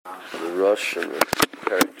Rosh and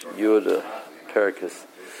Yudah Perikis.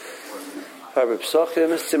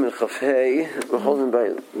 Pesachim Siman Chafei. We're holding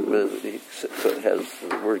by. He has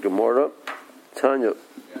the word Gemara. Tanya.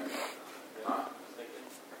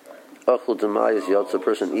 Achul Demai is Yotze. A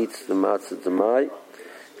person eats the matzah Demai.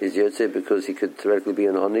 He's Yotze because he could theoretically be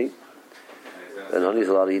an Ani. An Ani is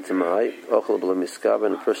allowed to eat Demai. Achul B'la Miskab,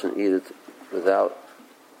 and a person eat it without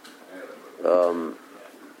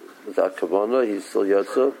kavanah, he's still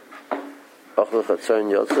Yotze. Achul Chatzayin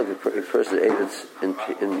Yotze. If a person ate it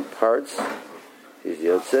in parts, he's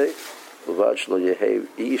Yotze. L'vad shelo yehev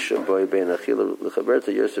isha boy bein achila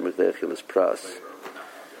l'chaberta yosem b'kdei achilas pras.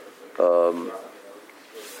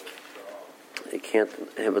 It can't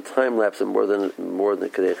have a time lapse of more than the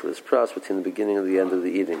kdei achilas pras between the beginning and the end of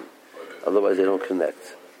the eating. Otherwise, they don't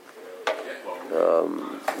connect.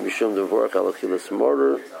 Mishum devorach al achilas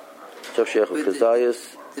mortar. Tav she'echel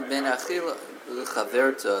kazayis. The ben achila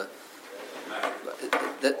l'chaverta.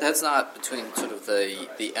 That's not between sort of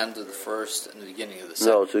the end of the first and the beginning of the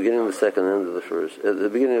second. No, it's the beginning of the second, end of the first. At the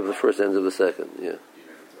beginning of the first, end of the second. Yeah.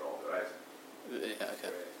 Yeah.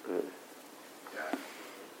 Okay.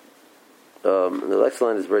 The next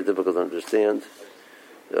line is very difficult to understand.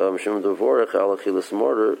 So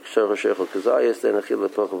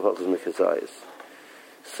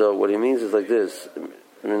what he means is like this.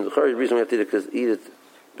 I mean, the reason we have to eat it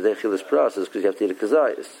b'dechilas pras is because you have to eat a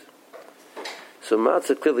kazayis. So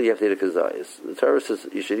matzah, clearly you have to eat a kazayis. The Torah says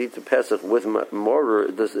you should eat the Pesach with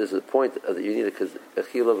mortar. This is the point that you need a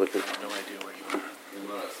chila of a kazayis. No idea where you are.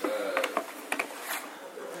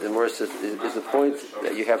 The mortar says is the point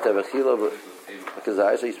that you have to have a chila of a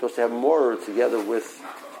kazayis. So you're supposed to have mortar together with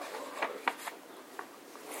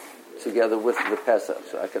the Pesach.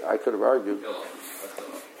 So I could have argued.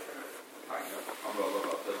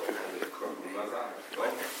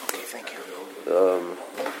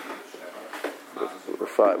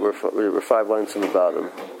 We're five lines from the bottom.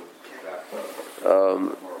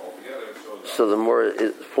 So the more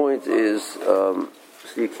point is, so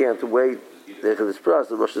you can't wait. This process,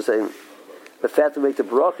 the Rosh is saying, the fact to make the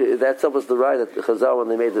bracha, that was the right that the Chazal when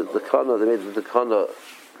they made the kana, they made the kana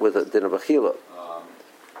with a din of achila.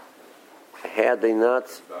 Had they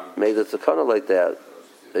not made the kana like that,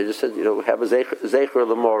 they just said, have a zecher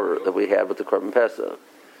lemor that we have with the korban pesach.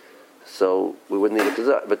 So we wouldn't need a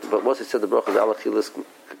kazah. But once he said the bracha is al achilas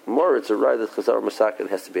more, it's a right that chazar masakin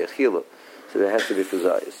has to be achila. So there has to be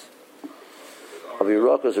kazayis.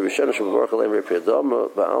 Avirakos a rishon shem baruch aleim repiadama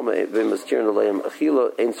ba'alma v'maskirin aleim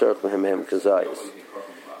achila ein tzarich mehem kazayis.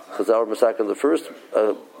 Chazar masakin, the first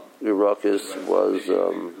Irakos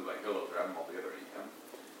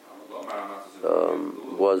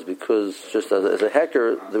was because just as a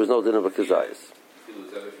hacker there was no din of a kazayis.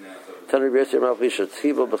 Even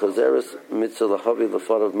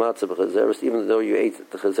though you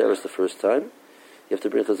ate the chazeres the first time, you have to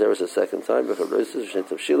bring chazeres a second time,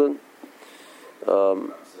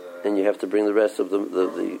 and you have to bring the rest of the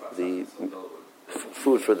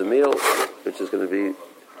food for the meal, which is going to be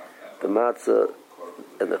the matzah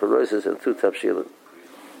and the charosis and two tavshilin.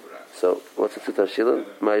 So, what's a two tavshilin?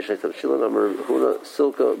 Ma'ishnei tavshilin, amar huna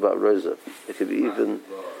silka ba'roza. It could be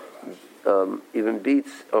even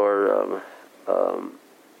beets or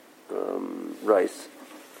rice.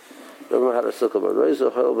 Since Rav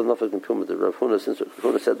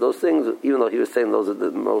Huna said those things, even though he was saying those are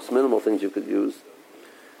the most minimal things you could use,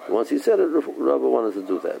 once he said it, Rav wanted to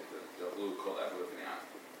do that.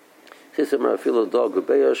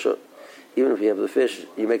 Even if you have the fish,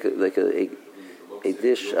 you make it like a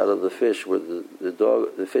dish out of the fish where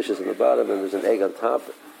the fish is in the bottom and there's an egg on top.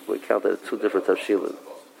 We count that as two different tavshilin.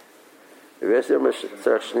 Since it's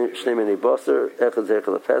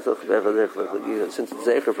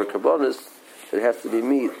zecher for karbonis, it has to be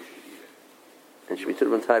meat, and should be two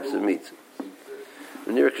different types of meat.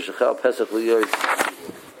 The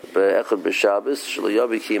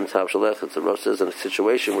Rosh says in a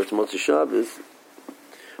situation where it's Motzi Shabbos,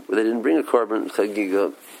 where they didn't bring a korban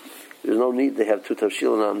chagiga, there's no need to have two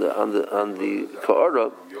tavshilin on the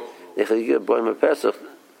ka'ara. The chagiga boim Pesach.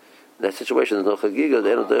 In that situation, there's no chagiga. The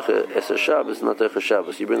end of the Shabbos, not the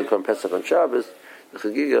Shabbos. You bring the korban Pesach on Shabbos, the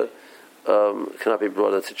chagiga cannot be brought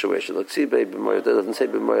in that situation. Like Sibei b'moyad, it doesn't say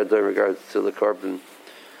b'moyad in regards to the korban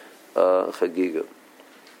chagiga.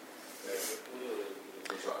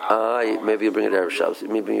 Maybe you bring it Erev Shabbos.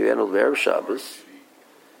 Maybe you handle the Erev Shabbos.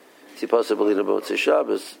 It's possible to eat about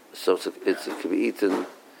Shabbos, so it could be eaten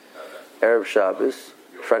Erev Shabbos,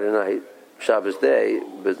 Friday night, Shabbos day,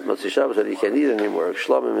 but Motzi Shabbos you can't eat anymore.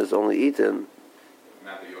 Shlomim is only eaten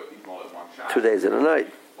 2 days in a night.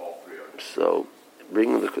 So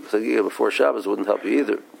bringing the chagiga before Shabbos wouldn't help you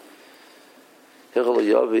either. There's no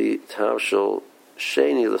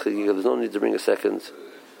need to bring a second.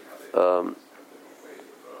 You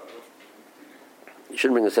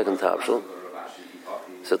shouldn't bring a second tapshel.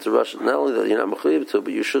 So to Rosh, not only that you're not mechuyev to,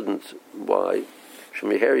 but you shouldn't. Why?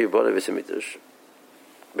 Shemiher yibara v'simitish.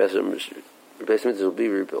 V'simitish will be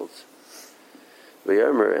rebuilt.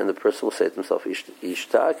 V'yomer, and the person will say to himself,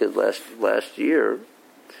 Ishtaked last year,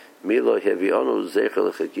 Milo hevionu zecher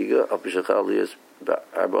lechagiga apishachal liyas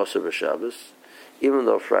arbasa b'Shabbos. Even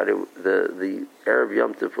though Friday the Arab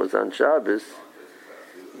Yom Tov was on Shabbos,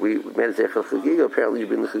 we made a zecher lechagiga. Apparently, you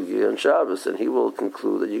bring the chagiga on Shabbos, and he will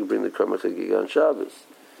conclude that you bring the korban chagiga on Shabbos.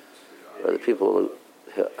 The people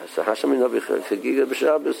so Hashem minavi chagiga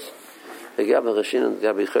b'Shabbos. Hagab l'chashin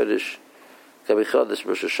gabi chodesh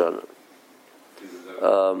Rosh Hashanah.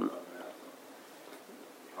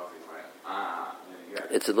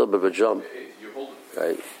 It's a little bit of a jump,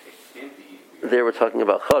 right? There we're talking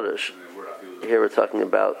about Chodesh. Here we're talking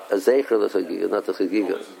about a Zecher l'Chagiga, not the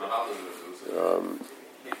Chagiga.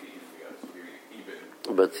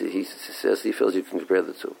 But he says he feels you can compare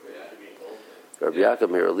the two. Rabbi Yaakov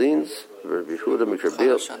Merlins, Rabbi Yehuda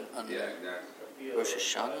Mikrabil. Rosh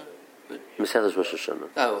Hashanah? Mesechus Rosh Hashanah.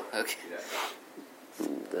 Oh, okay.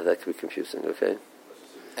 That could be confusing, okay?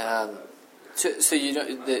 So you know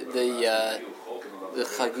the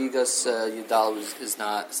Chagigas Yudal is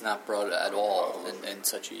not brought at all in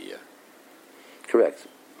such a year. Correct.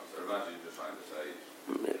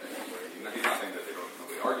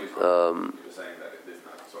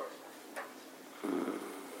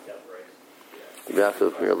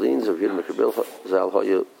 Yaakov Merlins of Yehuda Mikrabil Zal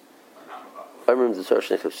Hoyu Amrim the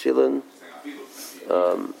Tarshnik of Silan.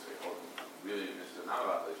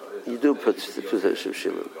 You do put the two of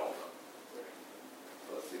Shilan.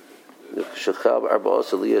 The Shachab Arba'as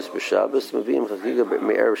Aliyas b'Shabbos Mavim Chagiga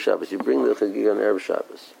me'erev Shabbos. You bring the Chagiga on erev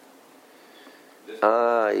Shabbos.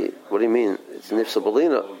 What do you mean? It's Nifsa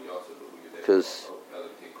Balina, because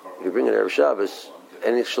if you bring it erev Shabbos,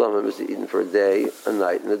 any shlamim is eaten for a day, a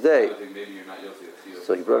night, and a day.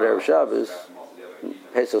 So you brought erev Shabbos.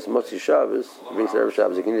 Pesach Motzi Shabbos. He brings it erev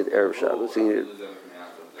Shabbos. You can eat it erev Shabbos. You can eat it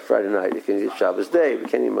Friday night. You can eat Shabbos day. We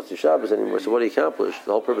can't eat Motzi Shabbos anymore. So what do you accomplish?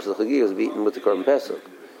 The whole purpose of the Chagiga is to be eaten with the Korban Pesach.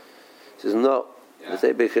 He says, no, it's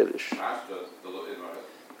a big Chiddush.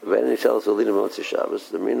 V'eni shalos v'lina Motzi Shabbos.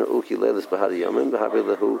 The Marina Uki Leilis B'Hadi Yomim B'Habi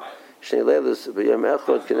Lehu Shnei Leilis B'Yom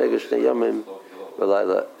Echad K'neged Shnei Yomim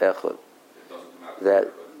V'Layla Echad.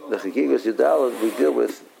 That the Chagigas Yudalad we deal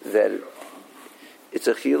with that it's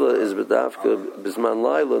a chila is b'davka b'zman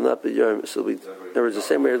laila not b'yom. So there is the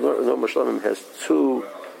same way Norma Shlamim has 2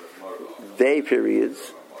 day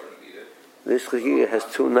periods. This Chagiga has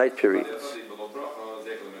 2 night periods.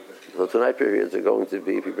 So 2 night periods are going to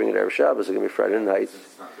be, if you bring it Erev Shabbos, they're going to be Friday nights,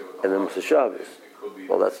 and then Moshe Shabbos.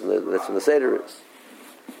 Well, that's when the Seder is.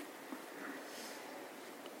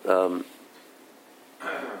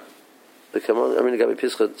 The Kamon, I mean, the Gabi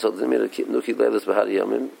Pischa, so they made a Nuki Leilis B'Hadi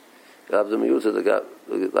Yomim, Gav the Miyutza, the Gav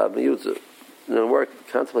Miyutza. And then work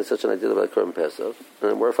contemplates such an idea about Korban Pesach, and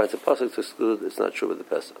then work finds a pasuk to exclude it's not true with the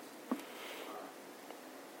Pesach.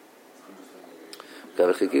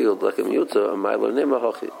 Gav Chagiga L'Kem Miyutza, a Ma'ilor Nema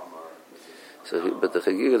Hochi. So, but the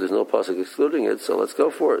Chagiga, there's no pasuk excluding it, so let's go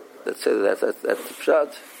for it. Let's say that's the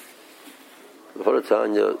pshat. The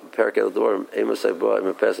Horatanya Perak El Dorm Amos Ayba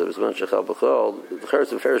Im Pesach is one Shechal B'Chol. The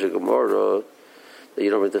Cheretz of Ferish Gemara that you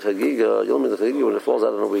don't bring the Chagiga. You don't bring the Chagiga when it falls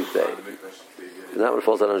out on a weekday, and not when it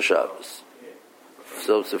falls out on Shabbos.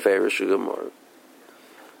 So it's a Ferish Gemara.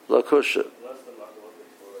 La Kusha.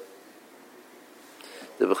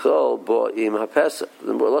 The B'Chol Bo Im HaPesach.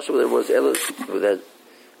 The Lashon there was that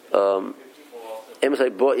Amos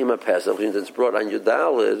Ayba Im HaPesach, which means it's brought on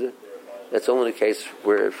Yudalid. That's only the case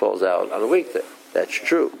where it falls out on a weekday. That's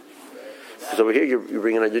true. Because over here you're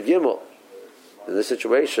bringing on Yud Gimel. In this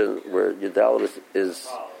situation where Yudal is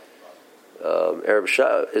Arab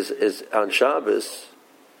is on Shabbos,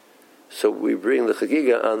 so we bring the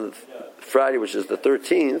Chagiga on Friday, which is the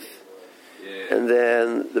 13th, and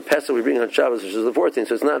then the Pesach we bring on Shabbos, which is the 14th.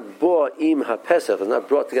 So it's not Bo Im HaPesach. It's not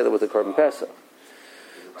brought together with the Korban Pesach.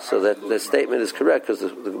 So that statement is correct because the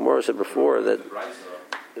Gemara said before that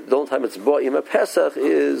the only time it's bought Yom Pesach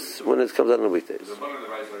is when it comes out on the weekdays.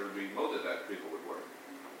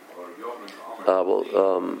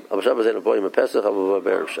 Abu Shabbos ain't a bought Yom Pesach. Abu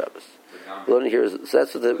Erev Shabbos. Learning here is so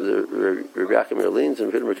that's what the Rabbi Yaakov Merlins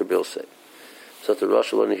and Rabbi Kabil say. So the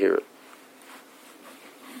Rosh learning here.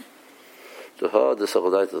 The Ha the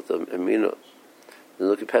Sagadait the Amina the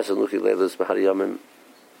Nuki Pesach Nuki Leilas B'Hadi Yomim.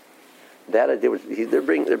 That idea, they're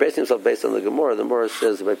basing themselves based on the Gemara. The Gemara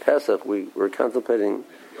says by Pesach we're contemplating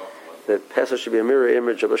that Pesach should be a mirror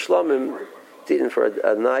image of a Shlamim, It's eaten for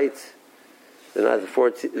a night, the night of the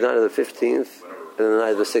 14th, the night of the 15th, and the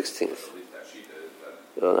night of the 16th.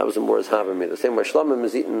 That was the Mor's Havamid. The same way Shlomim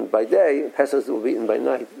is eaten by day, Pesach will be eaten by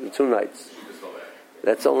night, the 2 nights.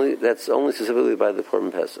 That's only specifically by the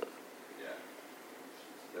Korban Pesach.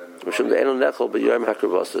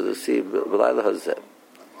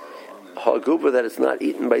 Haguba that it's not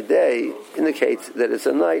eaten by day indicates that it's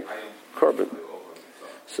a night korban.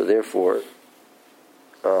 So therefore,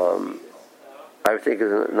 I think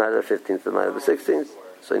it's the night of the 15th, the night of the 16th.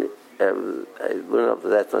 So I learned out that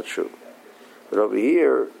that's not true. But over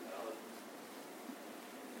here,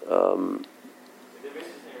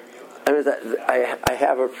 I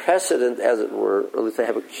have a precedent, as it were, or at least I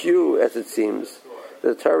have a cue, as it seems.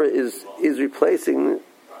 The Torah is replacing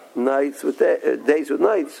nights with days with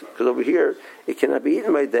nights, because over here it cannot be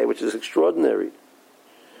eaten by day, which is extraordinary.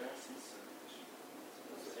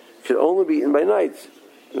 It can only be eaten by nights.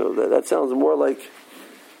 That sounds more like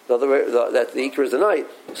the other way, that the Iker is a night.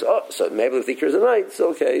 So maybe if the Iker is a night, so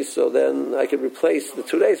okay, so then I could replace the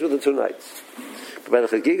 2 days with the 2 nights. But by the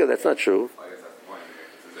Chagiga, that's not true.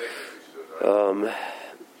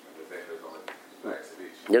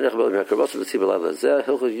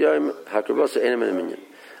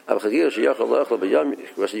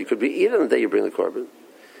 You could be eaten on the day you bring the korban.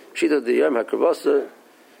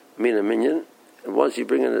 And once you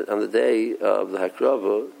bring it on the day of the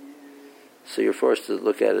hakrava, so you're forced to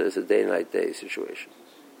look at it as a day-night day situation.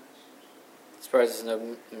 As far as there's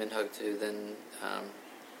no minhag to then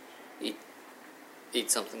eat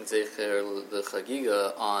something zecher the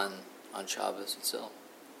chagiga on Shabbos itself.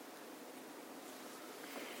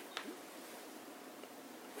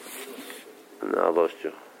 No, I lost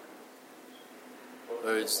you.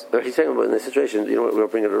 Whereas, he's saying about in this situation, we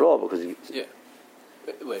don't bring it at all because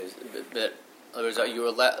but otherwise, are you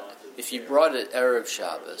allowed? If you brought it erev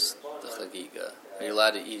Shabbos, the chagiga, are you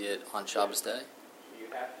allowed to eat it on Shabbos day?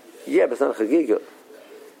 Yeah, but it's not a chagiga.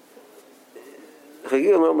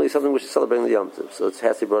 Chagiga normally is something which is celebrating the Yom Tov, so it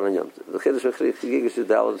has to be brought on Yom Tov. The chiddush of chagiga is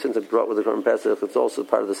the since it's brought with the Korban Pesach, it's also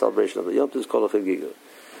part of the celebration of the Yom Tov. It's called a chagiga.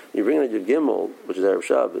 You bring it at your gimel, which is erev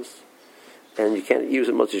Shabbos, and you can't use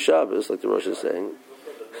it Motzi Shabbos, like the Rosh is saying.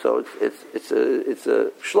 So it's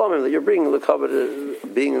a shlomim that you're bringing the covet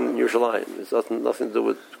being in Yerushalayim. It's nothing to do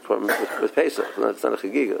with Pesach. It's not a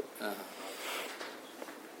chagiga.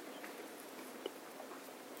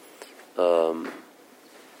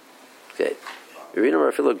 Okay.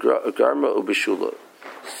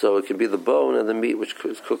 So it can be the bone and the meat which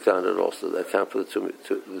is cooked on it also. That account for the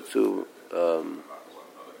two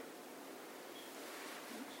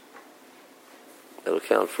that'll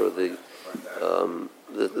account for the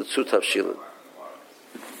two tafshilin.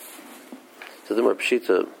 So the more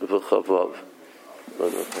pshita v'chavav.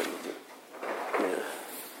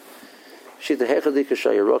 Pshita hechadika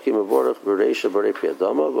shayarokim avorach b'reisha b'rei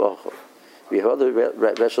priyadama v'achal. If you have other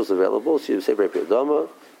vegetables available, so you say b'rei priyadama,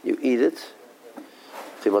 you eat it.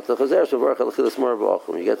 So you get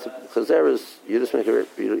to chazeres, you just make you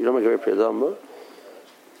don't make a b'rei priyadama.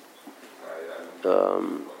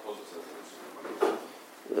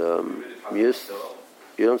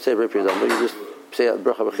 You don't say Ripir Dama, you just say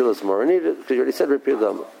Bracha B'chilas more and eat it, because you already said Ripir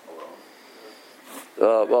Dama.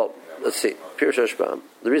 Well, let's see. Pirush Hashbam.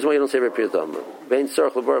 The reason why you don't say Ripir Dama, Bein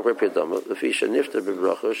Tzarech L'Baruch Ripir Dama, the Fisha Nifta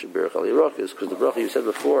B'Bracha Shebirach Al Yirach, is because the Bracha you said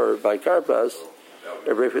before, by Karpas,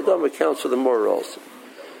 Ripir Dama counts for the Morah also.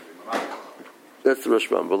 That's the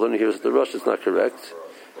Rashbam. But learning here that the Rosh is not correct.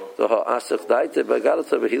 The Ha'asach Daite, by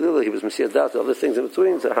Galata B'Hilila, he was Messiah Data, other things in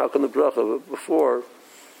between, so how can the Bracha before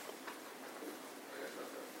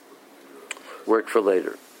work for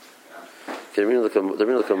later? Okay, the Rinul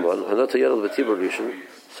Another Yadal B'Tibur Rishon,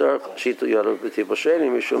 Sarach Shita Yadal B'Tibur Sheni,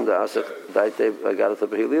 Mishum the Asach Daite Bagalata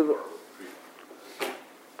B'Hilila.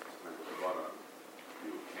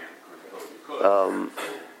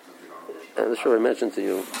 And I'm sure I mentioned to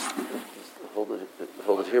you,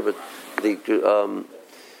 hold it here, but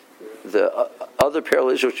the other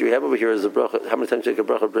parallel issue which you have over here is the bracha. How many times you take a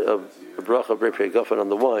bracha B'Rei Gafen on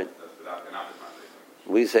the wine?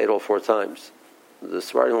 We say it all 4 times. The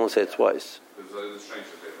Sfardim only say it twice.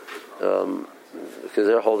 Because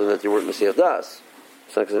they're holding that you weren't Messiah Das.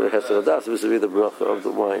 It's not because it has to Das. It was to be the bracha of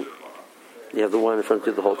the wine. You have the wine in front of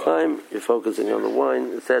you the whole time. You're focusing on the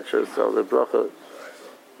wine, etc. So the bracha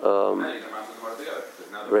B'Rei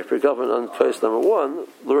Gafen on coast number 1,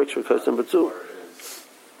 lyrics for coast number 2.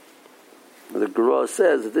 The Gura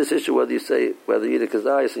says that this issue, whether you eat a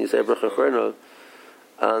kazayis and you say a bracha chorna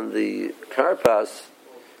on the karpas,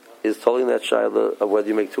 is totally that shaila of whether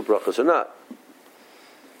you make 2 brachas or not.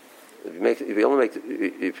 If you if you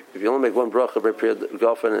only make one bracha every period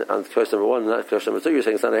golfing on curse number 1, not curse number 2, you're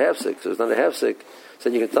saying it's not a half sick. So it's not a half sick. So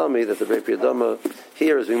then you can tell me that the Repi Adama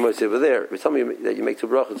here is being moitzi over there. If you tell me that you make 2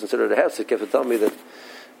 brachas considered a half sick, you have to tell me that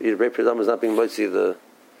the Repi Adama is not being moitzi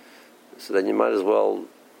so then you might as well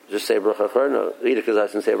just say bracha acharna, read it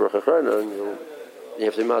because and say bracha acharna, and you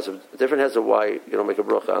have to be massive. Different has of why you don't make a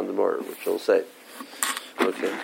bracha on the more, which we'll say. Okay.